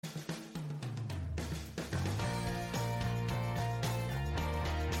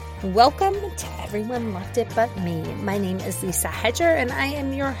Welcome to Everyone Loved It But Me. My name is Lisa Hedger, and I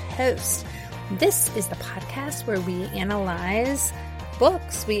am your host. This is the podcast where we analyze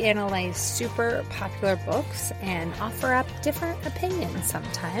books. We analyze super popular books and offer up different opinions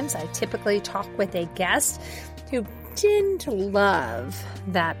sometimes. I typically talk with a guest who didn't love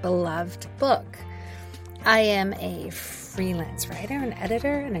that beloved book. I am a freelance writer, an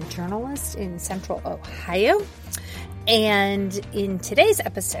editor, and a journalist in Central Ohio. And in today's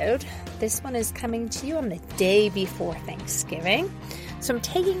episode, this one is coming to you on the day before Thanksgiving. So I'm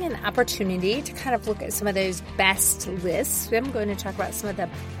taking an opportunity to kind of look at some of those best lists. I'm going to talk about some of the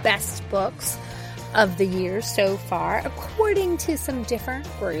best books of the year so far, according to some different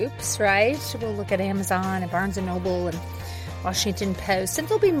groups, right? We'll look at Amazon and Barnes & Noble and Washington Post, and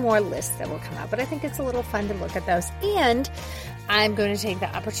there'll be more lists that will come out, but I think it's a little fun to look at those. And I'm going to take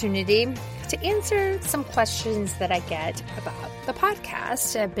the opportunity to answer some questions that I get about the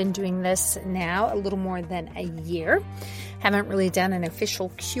podcast. I've been doing this now a little more than a year. Haven't really done an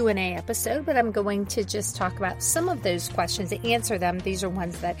official Q&A episode, but I'm going to just talk about some of those questions and answer them. These are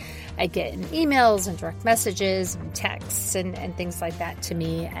ones that I get in emails and direct messages and texts and things like that to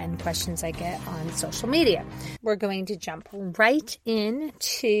me, and questions I get on social media. We're going to jump right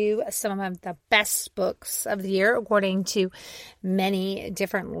into some of the best books of the year according to many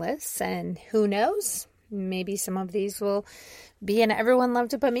different lists, and who knows, maybe some of these will be an Everyone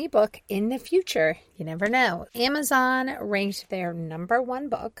Loved It But Me book in the future. You never know. Amazon ranked their number one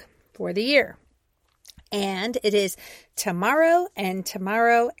book for the year. And it is Tomorrow and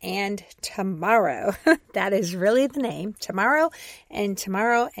Tomorrow and Tomorrow. That is really the name. Tomorrow and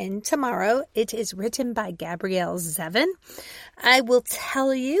Tomorrow and Tomorrow. It is written by Gabrielle Zevin. I will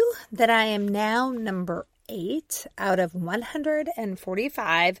tell you that I am now number 8 out of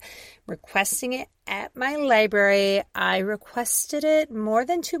 145 requesting it at my library. I requested it more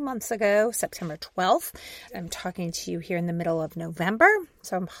than 2 months ago, September 12th. I'm talking to you here in the middle of November,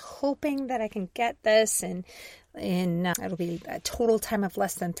 so I'm hoping that I can get this in it'll be a total time of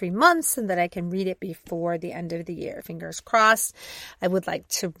less than 3 months, and that I can read it before the end of the year. Fingers crossed. I would like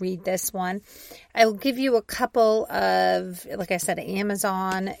to read this one. I will give you a couple of, like I said,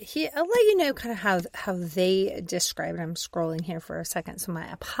 Amazon. I'll let you know kind of how they describe it. I'm scrolling here for a second, so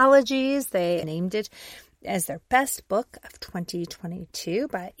my apologies. They named it as their best book of 2022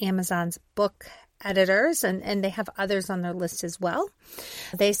 by Amazon's book editors, and they have others on their list as well.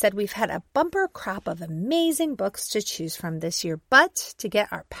 They said, we've had a bumper crop of amazing books to choose from this year, but to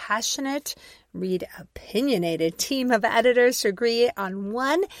get our passionate, opinionated team of editors to agree on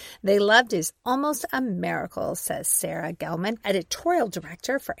one they loved is almost a miracle, says Sarah Gelman, editorial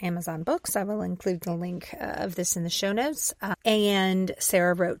director for Amazon Books. I will include the link of this in the show notes. And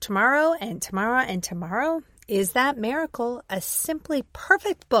Sarah wrote, Tomorrow and Tomorrow and Tomorrow is that miracle, a simply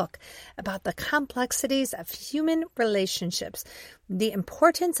perfect book about the complexities of human relationships, the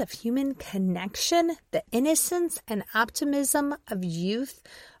importance of human connection, the innocence and optimism of youth,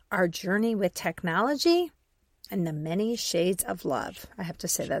 our journey with technology, and the many shades of love. I have to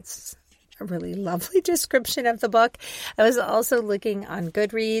say that's a really lovely description of the book. I was also looking on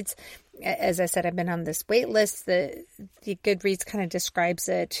Goodreads. As I said, I've been on this wait list. The Goodreads kind of describes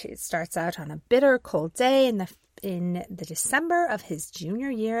it. It starts out on a bitter, cold day in the December of his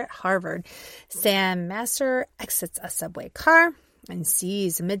junior year at Harvard. Sam Masser exits a subway car and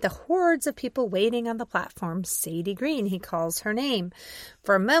sees amid the hordes of people waiting on the platform Sadie Green. He calls her name.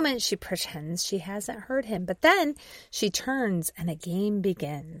 For a moment, she pretends she hasn't heard him, but then she turns and a game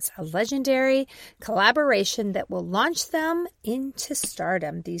begins. A legendary collaboration that will launch them into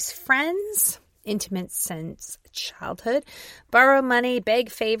stardom. These friends, intimate since childhood, borrow money,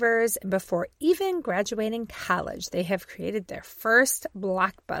 beg favors, and before even graduating college, they have created their first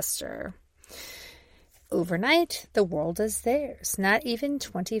blockbuster. Overnight, the world is theirs. Not even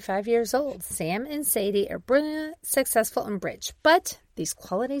 25 years old. Sam and Sadie are brilliant, successful, and rich, but these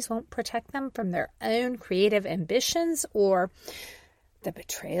qualities won't protect them from their own creative ambitions or the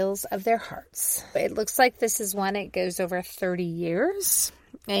betrayals of their hearts. It looks like this is one, it goes over 30 years.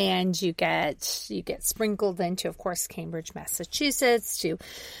 And you get sprinkled into, of course, Cambridge, Massachusetts, to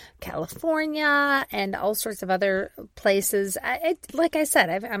California, and all sorts of other places. Like I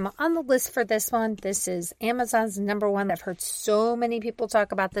said, I'm on the list for this one. This is Amazon's number one. I've heard so many people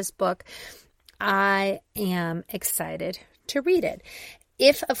talk about this book. I am excited to read it.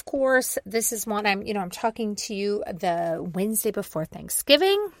 If, of course, this is one I'm talking to you the Wednesday before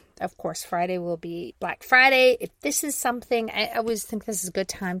Thanksgiving. Of course, Friday will be Black Friday. If this is something, I always think this is a good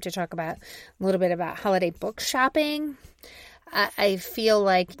time to talk about a little bit about holiday book shopping. I feel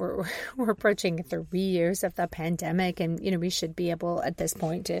like we're approaching 3 years of the pandemic, and, we should be able at this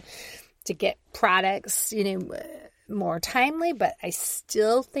point to get products, more timely, but I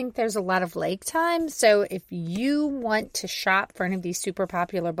still think there's a lot of lag time. So if you want to shop for any of these super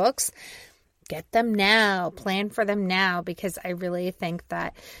popular books, get them now, plan for them now, because I really think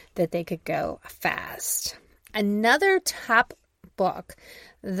that they could go fast. Another top book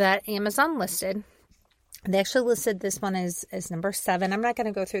that Amazon listed, they actually listed this one as number 7. I'm not going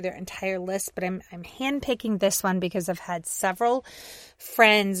to go through their entire list, but I'm handpicking this one because I've had several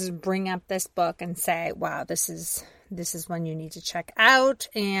friends bring up this book and say, wow, this is one you need to check out.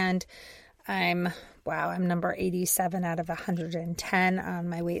 And I'm number 87 out of 110 on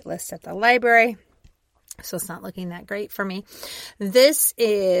my wait list at the library. So it's not looking that great for me. This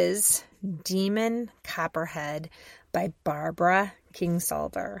is Demon Copperhead by Barbara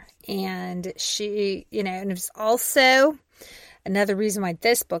Kingsolver. And she, and it's also another reason why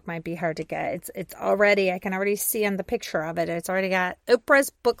this book might be hard to get. It's already, I can already see on the picture of it, it's already got Oprah's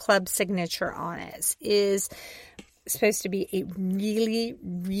book club signature on it. It is supposed to be a really,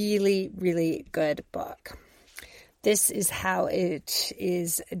 really, really good book. This is how it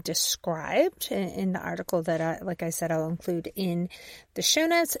is described in the article that, like I said, I'll include in the show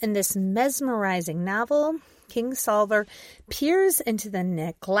notes. In this mesmerizing novel, Kingsolver peers into the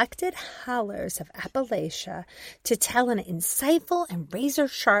neglected hollows of Appalachia to tell an insightful and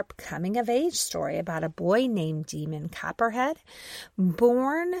razor-sharp coming-of-age story about a boy named Demon Copperhead,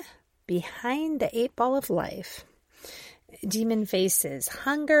 born behind the 8 ball of life. Demon faces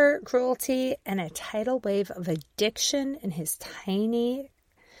hunger, cruelty, and a tidal wave of addiction in his tiny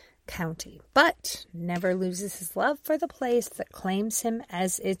county, but never loses his love for the place that claims him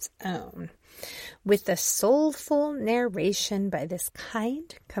as its own. With the soulful narration by this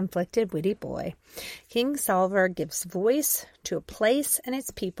kind, conflicted, witty boy, Kingsolver gives voice to a place and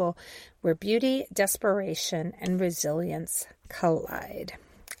its people where beauty, desperation, and resilience collide.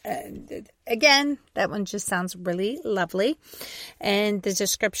 Again, that one just sounds really lovely. And the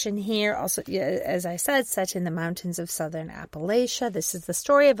description here also, as I said, set in the mountains of southern Appalachia. This is the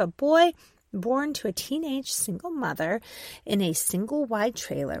story of a boy born to a teenage single mother in a single wide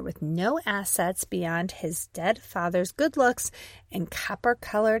trailer with no assets beyond his dead father's good looks and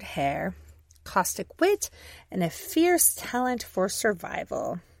copper-colored hair, caustic wit, and a fierce talent for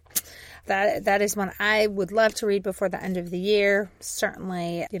survival. That is one I would love to read before the end of the year.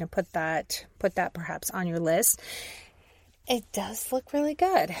 Certainly, put that perhaps on your list. It does look really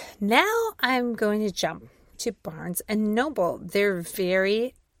good. Now I'm going to jump to Barnes & Noble. Their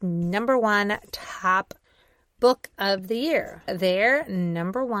very number 1 top book of the year. Their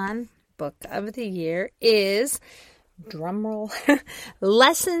number 1 book of the year is, drumroll,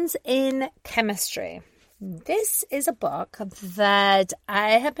 Lessons in Chemistry. This is a book that I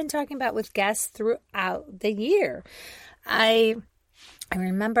have been talking about with guests throughout the year. I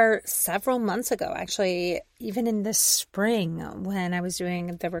remember several months ago, actually, even in the spring, when I was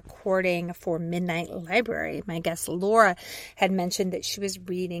doing the recording for Midnight Library, my guest Laura had mentioned that she was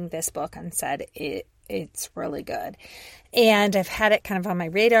reading this book and said it's really good. And I've had it kind of on my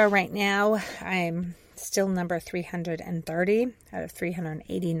radar right now. I'm still number 330 out of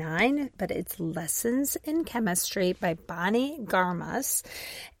 389, but it's Lessons in Chemistry by Bonnie Garmus.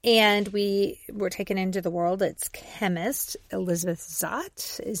 And we were taken into the world. Its chemist, Elizabeth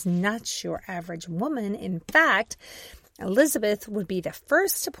Zott, is not your average woman. In fact, Elizabeth would be the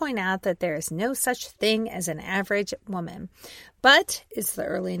first to point out that there is no such thing as an average woman. But it's the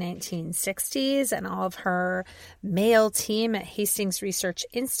early 1960s, and all of her male team at Hastings Research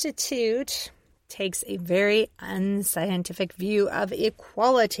Institute takes a very unscientific view of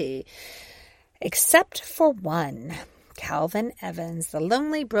equality, except for one. Calvin Evans, the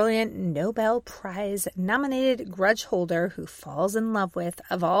lonely, brilliant Nobel Prize nominated grudge holder who falls in love with,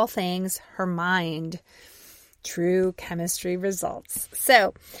 of all things, her mind. True chemistry results.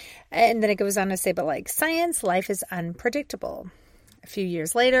 So, and then it goes on to say, but like science, life is unpredictable. A few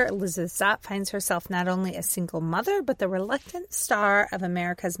years later, Elizabeth Zott finds herself not only a single mother, but the reluctant star of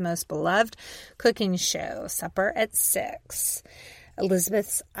America's most beloved cooking show, Supper at 6.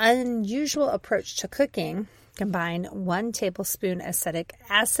 Elizabeth's unusual approach to cooking, combine 1 tablespoon acetic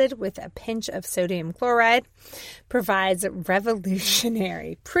acid with a pinch of sodium chloride, proves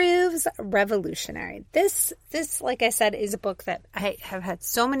revolutionary. This, like I said, is a book that I have had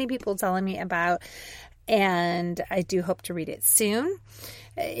so many people telling me about, and I do hope to read it soon.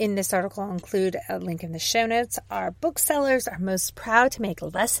 In this article, I'll include a link in the show notes. Our booksellers are most proud to make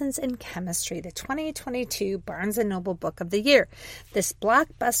Lessons in Chemistry the 2022 Barnes & Noble Book of the Year. This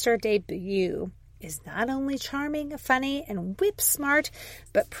blockbuster debut is not only charming, funny, and whip smart,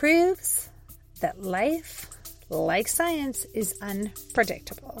 but proves that life, like science, is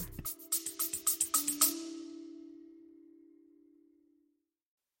unpredictable.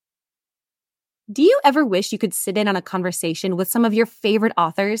 Do you ever wish you could sit in on a conversation with some of your favorite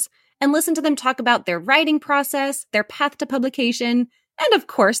authors and listen to them talk about their writing process, their path to publication, and of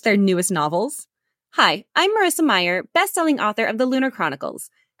course, their newest novels? Hi, I'm Marissa Meyer, best-selling author of The Lunar Chronicles,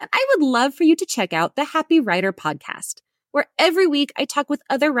 and I would love for you to check out the Happy Writer podcast, where every week I talk with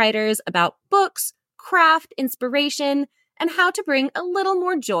other writers about books, craft, inspiration, and how to bring a little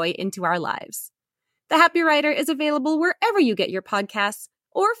more joy into our lives. The Happy Writer is available wherever you get your podcasts,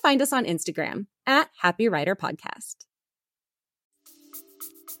 or find us on Instagram at Happy Writer Podcast.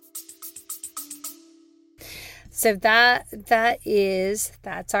 So that's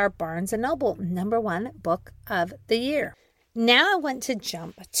our Barnes & Noble #1 book of the year. Now I want to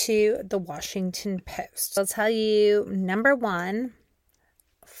jump to the Washington Post. I'll tell you #1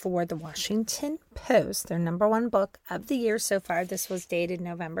 for the Washington Post, their #1 book of the year so far, this was dated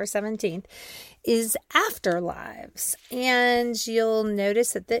November 17th, is Afterlives. And you'll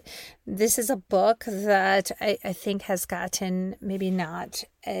notice that this is a book that I think has gotten maybe not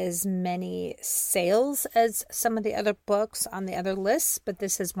as many sales as some of the other books on the other lists, but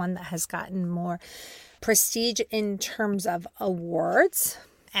this is one that has gotten more prestige in terms of awards.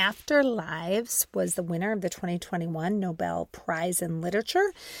 Afterlives was the winner of the 2021 Nobel Prize in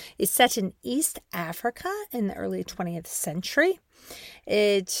Literature. It's set in East Africa in the early 20th century.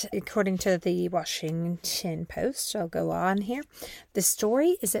 It, according to the Washington Post, I'll go on here. The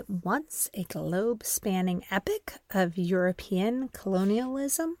story is at once a globe-spanning epic of European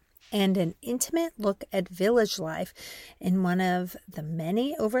colonialism and an intimate look at village life in one of the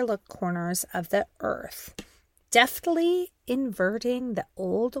many overlooked corners of the earth. Deftly inverting the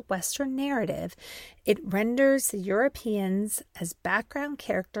old Western narrative, it renders the Europeans as background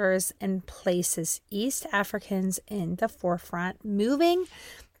characters and places East Africans in the forefront, moving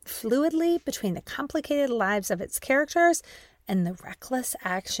fluidly between the complicated lives of its characters and the reckless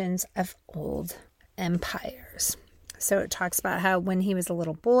actions of old empires. So it talks about how when he was a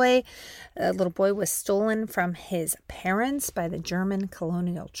little boy was stolen from his parents by the German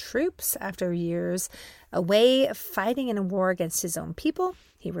colonial troops. After years away fighting in a war against his own people,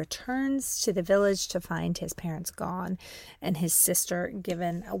 he returns to the village to find his parents gone and his sister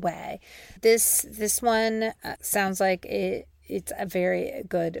given away. This one sounds like it's a very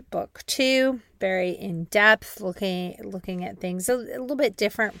good book too, very in depth, looking at things a little bit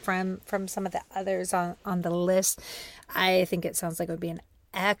different from some of the others on the list. I think it sounds like it would be an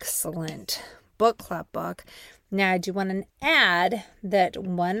excellent book club book. Now, I do want to add that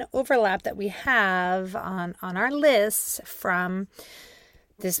one overlap that we have on our list from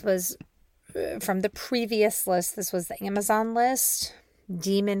the previous list. This was the Amazon list.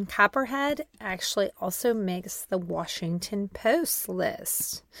 Demon Copperhead actually also makes the Washington Post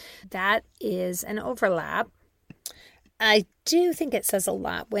list. That is an overlap. I do think it says a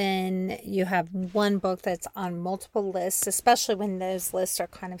lot when you have one book that's on multiple lists, especially when those lists are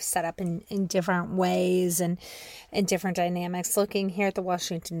kind of set up in different ways and in different dynamics. Looking here at the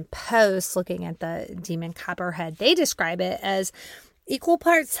Washington Post, looking at the Demon Copperhead, they describe it as equal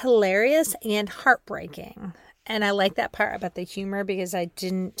parts hilarious and heartbreaking. And I like that part about the humor because I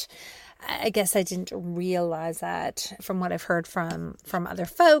guess I didn't realize that from what I've heard from other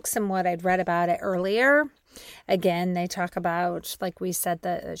folks and what I'd read about it earlier. Again, they talk about, like we said,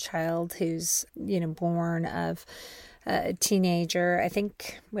 the child who's, born of a teenager. I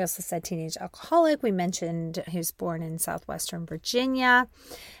think we also said teenage alcoholic. We mentioned who's born in southwestern Virginia.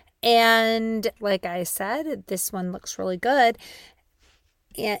 And like I said, this one looks really good.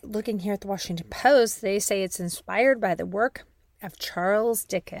 And looking here at the Washington Post, they say it's inspired by the work of Charles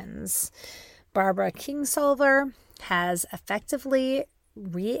Dickens. Barbara Kingsolver has effectively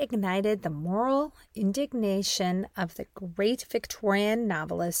reignited the moral indignation of the great Victorian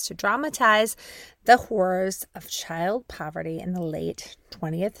novelist to dramatize the horrors of child poverty in the late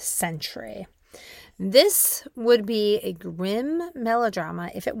 20th century. This would be a grim melodrama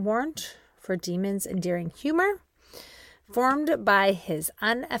if it weren't for Demon's endearing humor, formed by his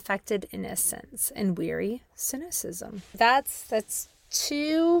unaffected innocence and weary cynicism. That's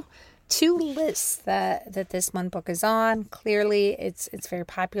two lists that this one book is on. Clearly, it's very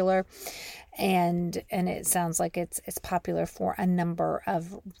popular, and it sounds like it's popular for a number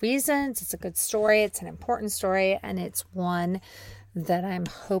of reasons. It's a good story. It's an important story, and it's one that I'm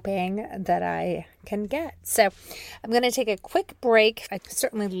hoping that I can get. So I'm going to take a quick break.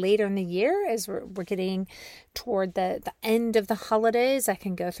 Certainly later in the year, as we're getting toward the end of the holidays, I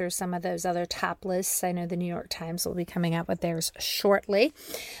can go through some of those other top lists. I know the New York Times will be coming out with theirs shortly.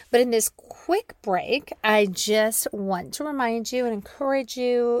 But in this quick break, I just want to remind you and encourage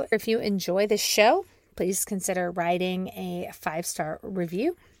you, if you enjoy this show, please consider writing a 5-star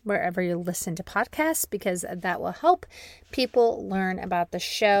review wherever you listen to podcasts, because that will help people learn about the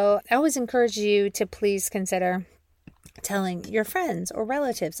show. I always encourage you to please consider telling your friends or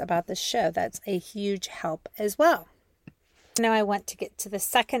relatives about the show. That's a huge help as well. Now I want to get to the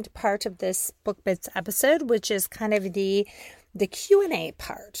second part of this Book Bits episode, which is kind of the Q&A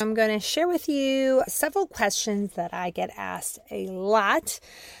part. I'm going to share with you several questions that I get asked a lot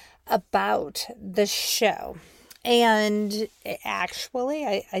about the show. And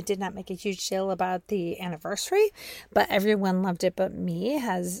actually, I did not make a huge deal about the anniversary, but Everyone Loved It But Me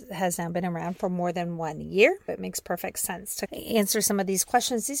has now been around for more than 1 year. It makes perfect sense to answer some of these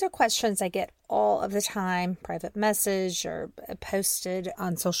questions. These are questions I get all of the time, private message or posted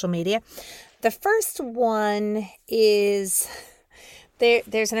on social media. The first one is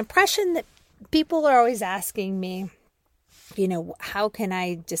there's an impression that people are always asking me, how can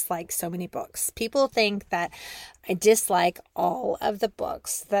I dislike so many books? People think that I dislike all of the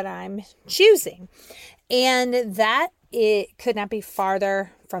books that I'm choosing. And that it could not be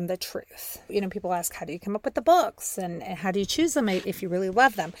farther from the truth. People ask, how do you come up with the books? And how do you choose them if you really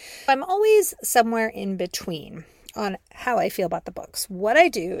love them? I'm always somewhere in between on how I feel about the books. What I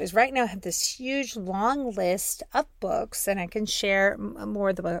do is right now I have this huge long list of books, and I can share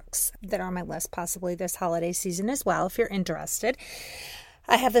more of the books that are on my list possibly this holiday season as well if you're interested.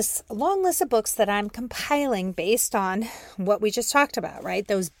 I have this long list of books that I'm compiling based on what we just talked about, right?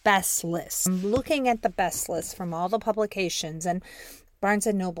 Those best lists. I'm looking at the best lists from all the publications and Barnes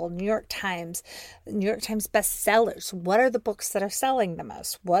 & Noble, New York Times bestsellers. What are the books that are selling the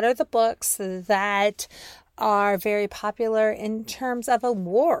most? What are the books that are very popular in terms of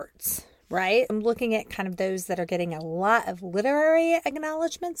awards, right? I'm looking at kind of those that are getting a lot of literary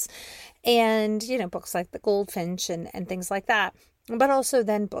acknowledgments and, books like The Goldfinch and things like that. But also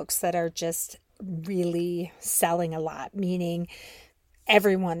then books that are just really selling a lot, meaning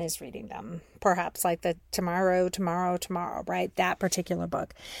everyone is reading them, perhaps like the Tomorrow, right? That particular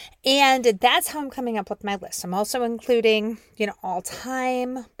book. And that's how I'm coming up with my list. I'm also including,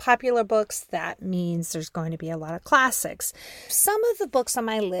 all-time popular books. That means there's going to be a lot of classics. Some of the books on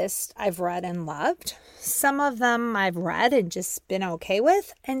my list I've read and loved. Some of them I've read and just been okay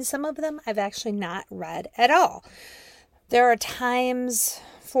with. And some of them I've actually not read at all. There are times,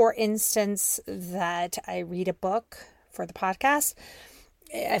 for instance, that I read a book for the podcast.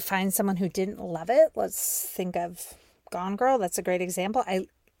 I find someone who didn't love it. Let's think of Gone Girl. That's a great example. I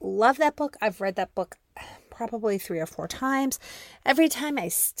love that book. I've read that book probably 3 or 4 times. Every time I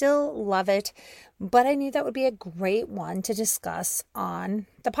still love it, but I knew that would be a great one to discuss on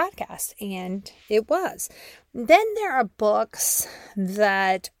the podcast, and it was. Then there are books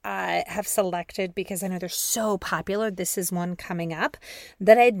that I have selected because I know they're so popular. This is one coming up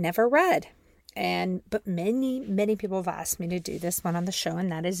that I'd never read. But many people have asked me to do this one on the show,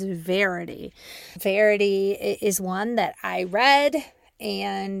 and that is Verity. Verity is one that I read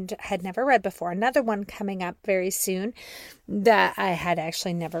and had never read before. Another one coming up very soon that I had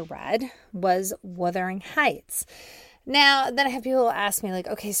actually never read was Wuthering Heights. Now, then I have people ask me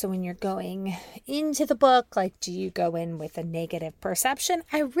okay, so when you're going into the book, do you go in with a negative perception?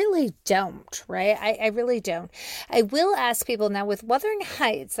 I really don't, right? I really don't. I will ask people now with Wuthering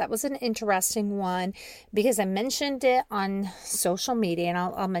Heights, that was an interesting one because I mentioned it on social media, and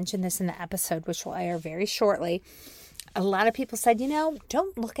I'll mention this in the episode, which will air very shortly. A lot of people said,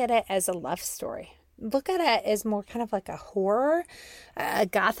 don't look at it as a love story. Look at it as more kind of like a horror, a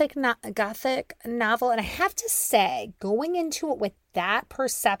gothic novel. And I have to say, going into it with that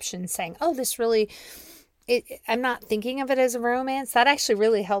perception, saying, oh, this really, I'm not thinking of it as a romance, that actually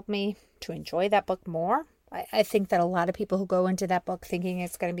really helped me to enjoy that book more. I think that a lot of people who go into that book thinking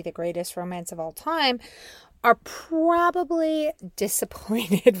it's going to be the greatest romance of all time are probably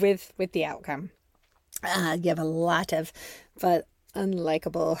disappointed with the outcome. You have a lot of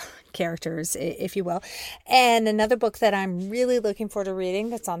unlikable characters, if you will. And another book that I'm really looking forward to reading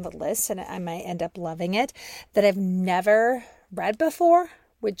that's on the list, and I might end up loving it, that I've never read before,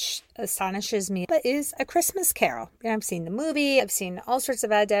 which astonishes me, but is A Christmas Carol. I've seen the movie, I've seen all sorts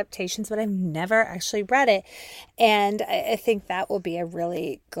of adaptations, but I've never actually read it. And I think that will be a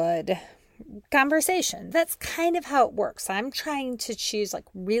really good conversation. That's kind of how it works. I'm trying to choose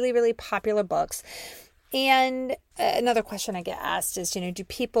really, really popular books And another question I get asked is,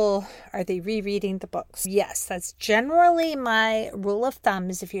 are they rereading the books? Yes, that's generally my rule of thumb,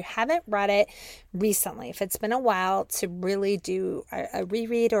 is if you haven't read it recently, if it's been a while, to really do a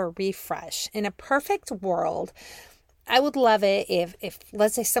reread or a refresh. In a perfect world, I would love it if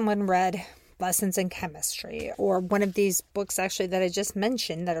let's say someone read Lessons in Chemistry, or one of these books actually that I just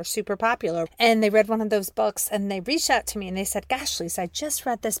mentioned that are super popular, and they read one of those books and they reached out to me and they said, gosh, Lisa, I just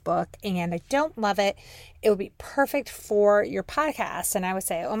read this book and I don't love it. It would be perfect for your podcast. And I would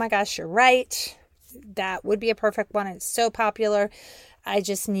say, oh my gosh, you're right. That would be a perfect one. It's so popular. I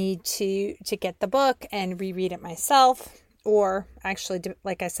just need to get the book and reread it myself. Or actually,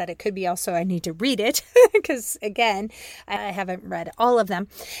 like I said, it could be also I need to read it because, again, I haven't read all of them.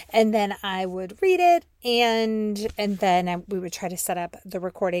 And then I would read it, and then we would try to set up the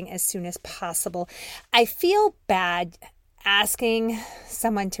recording as soon as possible. I feel bad asking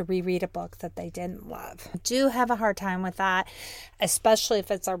someone to reread a book that they didn't love. I do have a hard time with that, especially if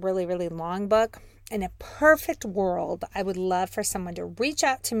it's a really, really long book. In a perfect world, I would love for someone to reach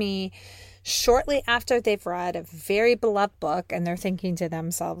out to me shortly after they've read a very beloved book and they're thinking to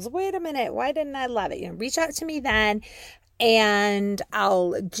themselves, wait a minute, why didn't I love it? Reach out to me then, and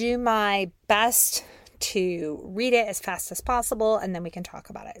I'll do my best to read it as fast as possible, and then we can talk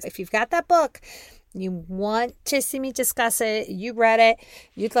about it. If you've got that book, you want to see me discuss it, you read it,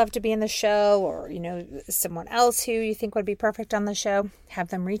 you'd love to be in the show, or someone else who you think would be perfect on the show, have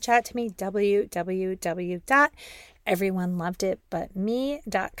them reach out to me,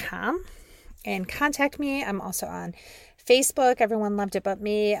 www.everyoneloveditbutme.com, and contact me. I'm also on Facebook, Everyone Loved It But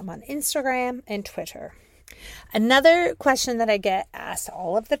Me. I'm on Instagram and Twitter. Another question that I get asked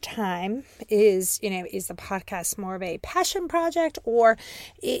all of the time is, is the podcast more of a passion project, or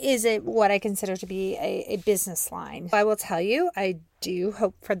is it what I consider to be a business line? I will tell you, I do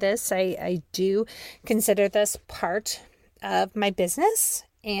hope for this. I do consider this part of my business,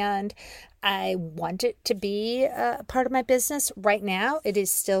 and I want it to be a part of my business. Right now, it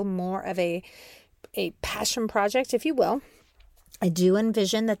is still more of a passion project, if you will. I do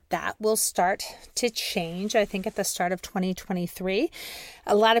envision that will start to change, I think, at the start of 2023.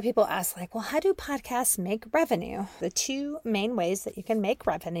 A lot of people ask, well, how do podcasts make revenue? The two main ways that you can make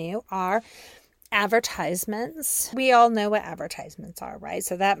revenue are advertisements. We all know what advertisements are, right?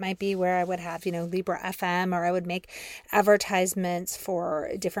 So that might be where I would have, Libra FM, or I would make advertisements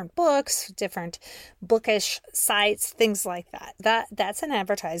for different books, different bookish sites, things like that. That's an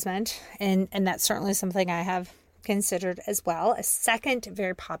advertisement, and that's certainly something I have considered as well. A second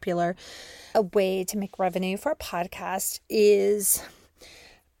very popular way to make revenue for a podcast is,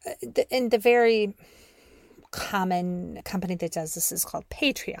 the very common company that does this is called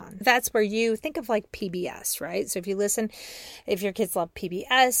Patreon. That's where you think of like PBS, right? So if your kids love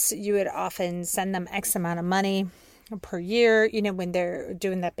PBS, you would often send them X amount of money per year, when they're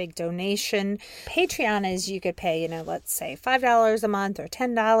doing that big donation. Patreon is you could pay, let's say $5 a month or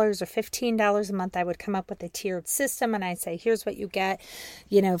 $10 or $15 a month. I would come up with a tiered system, and I'd say, here's what you get,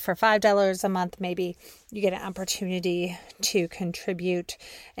 for $5 a month, maybe you get an opportunity to contribute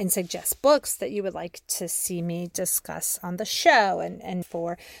and suggest books that you would like to see me discuss on the show. And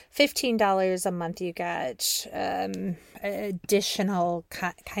for $15 a month, you get additional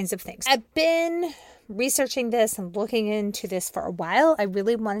kinds of things. I've been researching this and looking into this for a while. I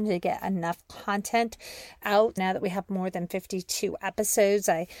really wanted to get enough content out. Now that we have more than 52 episodes,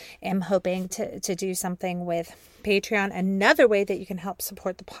 I am hoping to do something with Patreon. Another way that you can help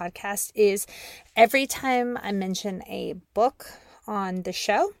support the podcast is every time I mention a book on the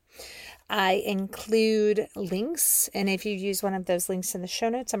show, I include links, and if you use one of those links in the show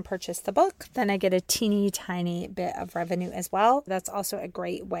notes and purchase the book, then I get a teeny tiny bit of revenue as well. That's also a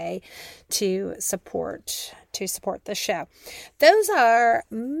great way to support the show. Those are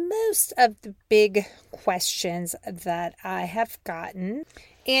most of the big questions that I have gotten.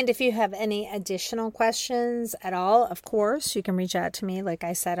 And if you have any additional questions at all, of course, you can reach out to me, like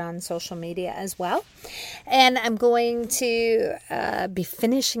I said, on social media as well. And I'm going to be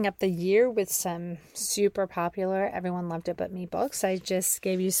finishing up the year with some super popular Everyone Loved It But Me books. I just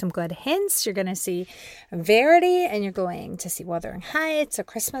gave you some good hints. You're going to see Verity, and you're going to see Wuthering Heights, A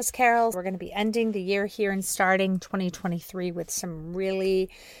Christmas Carol. We're going to be ending the year here and starting 2023 with some really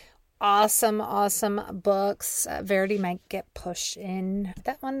awesome books. Verity might get pushed in.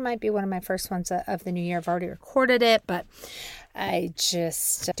 That one might be one of my first ones of the new year. I've already recorded it, but I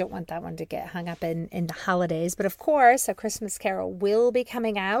just don't want that one to get hung up in the holidays. But of course, A Christmas Carol will be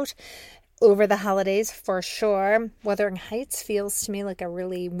coming out over the holidays for sure. Wuthering Heights feels to me like a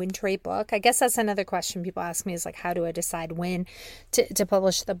really wintry book. I guess that's another question people ask me is how do I decide when to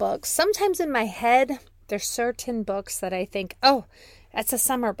publish the book? Sometimes in my head, There's certain books that I think, oh, that's a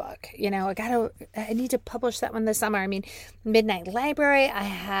summer book. I need to publish that one this summer. I mean, Midnight Library, I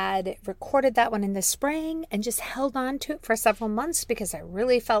had recorded that one in the spring and just held on to it for several months because I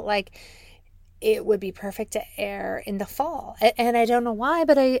really felt like it would be perfect to air in the fall. And I don't know why,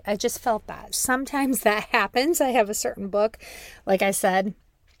 but I just felt that. Sometimes that happens. I have a certain book, like I said,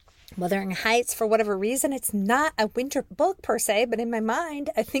 Wuthering Heights, for whatever reason, it's not a winter book per se, but in my mind,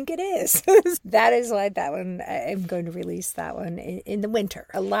 I think it is. That is why that one, I'm going to release that one in the winter.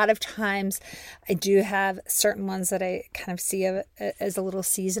 A lot of times I do have certain ones that I kind of see as a little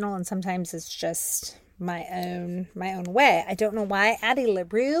seasonal, and sometimes it's just my own way. I don't know why. Addie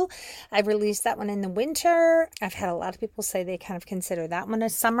LaRue, I released that one in the winter. I've had a lot of people say they kind of consider that one a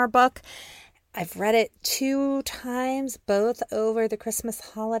summer book. I've read it 2 times, both over the Christmas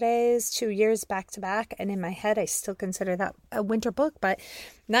holidays, 2 years back to back. And in my head, I still consider that a winter book, but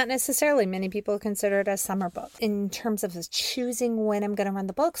not necessarily. Many people consider it a summer book. In terms of choosing when I'm going to run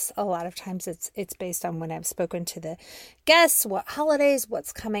the books, a lot of times it's based on when I've spoken to the guests, what holidays,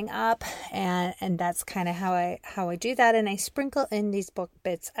 what's coming up. And that's kind of how I do that. And I sprinkle in these book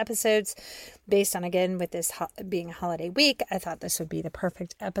bits episodes based on, again, with this being a holiday week, I thought this would be the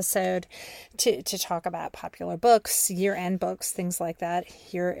perfect episode to talk about popular books, year-end books, things like that,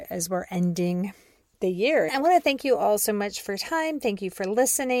 here as we're ending the year. I want to thank you all so much for your time. Thank you for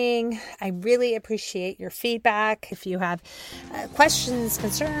listening. I really appreciate your feedback. If you have questions,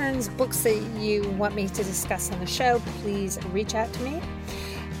 concerns, books that you want me to discuss on the show, please reach out to me.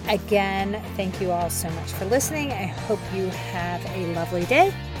 Again, thank you all so much for listening. I hope you have a lovely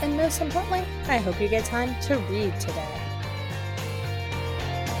day. And most importantly, I hope you get time to read today.